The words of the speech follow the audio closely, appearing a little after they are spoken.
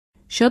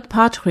Siod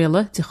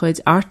pátréile de chuid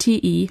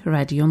RTE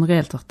Radio'n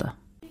Gaeltachta.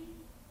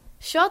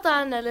 Siod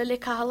anile le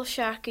cahal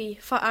siarci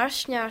fa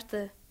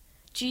Sneachta,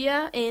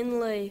 Gia ein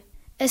lei.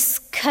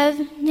 Is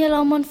cyfnil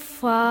am an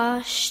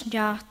fa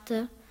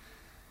Sneachta,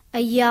 a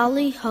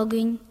yali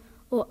hugging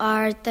o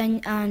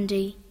ardain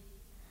Andy.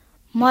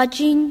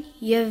 Majin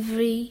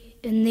yevri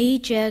in ni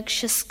jeg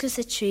shiskas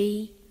a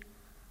tree,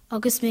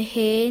 agus me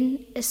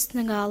hen is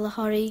na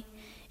galahari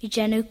I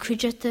genu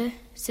cujata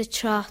sa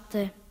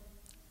trachta.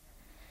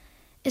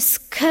 Is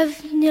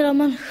cyfnil am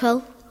an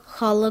chul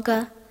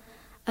chalaga,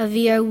 a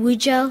bhí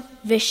wujal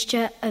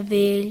viste a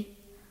bhéil,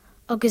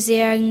 agus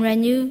an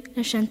renu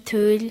na an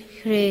túil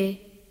chré.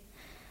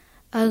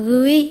 A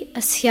gui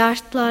as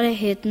cheartlar a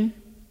hidden,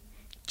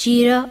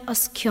 gira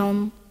as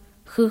ciom,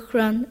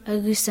 chuchran a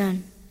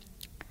gusan.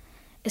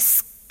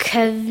 Is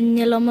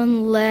cyfnil am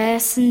an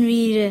les an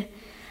rire,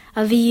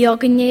 a bhí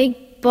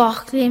joganig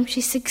bachlim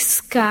si sig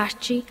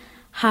scarti,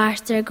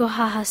 hartar go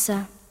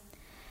hahasa.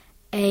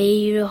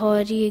 Eir a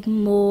hori ag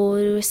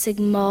mór o sig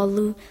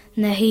malu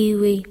na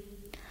hiwi.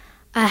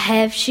 A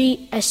hef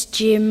si as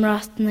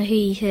jimrat na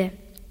hihe.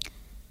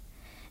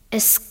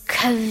 Is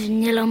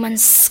cyfnil am an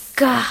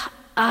ska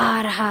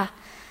arha,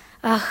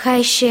 a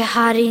chai si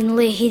harin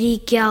lehiri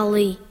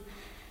gali.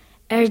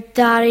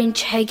 Darin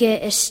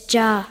chege is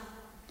ja,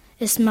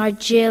 is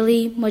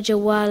marjeli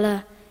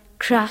mojawala,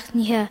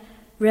 krachniha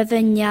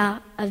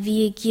rivenya a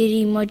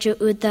viagiri moja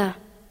uda.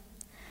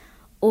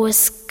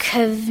 Os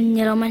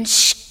cyfnil am an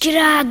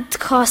sgrad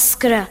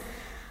cosgra,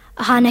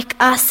 a hanek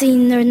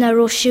asin na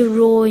rosi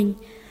roin,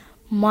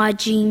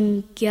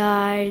 majin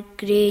gyar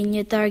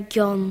grenia dar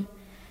gion,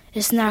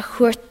 is na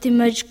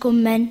chwrtimaj go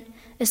men,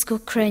 is go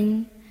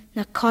cryn,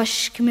 na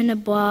coshkim na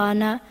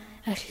bana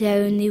a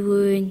llawn I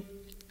wyn.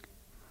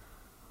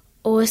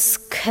 Os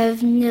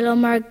cyfnil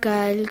am ar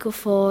gael go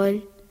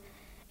fol,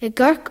 I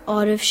garc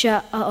orif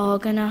sia a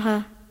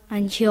aganaha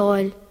an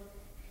hiol,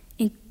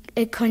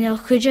 I conial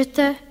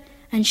chujata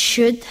an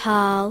siwd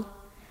hal,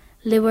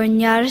 le war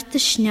njaret de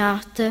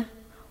Sneachta,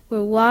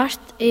 war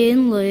wart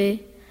ein le,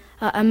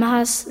 a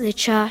amahas le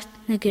chat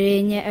na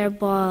grenia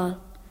bal.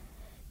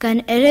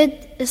 Gan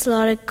irid is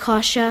larig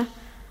kosha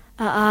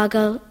a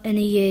agal in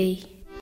a ye.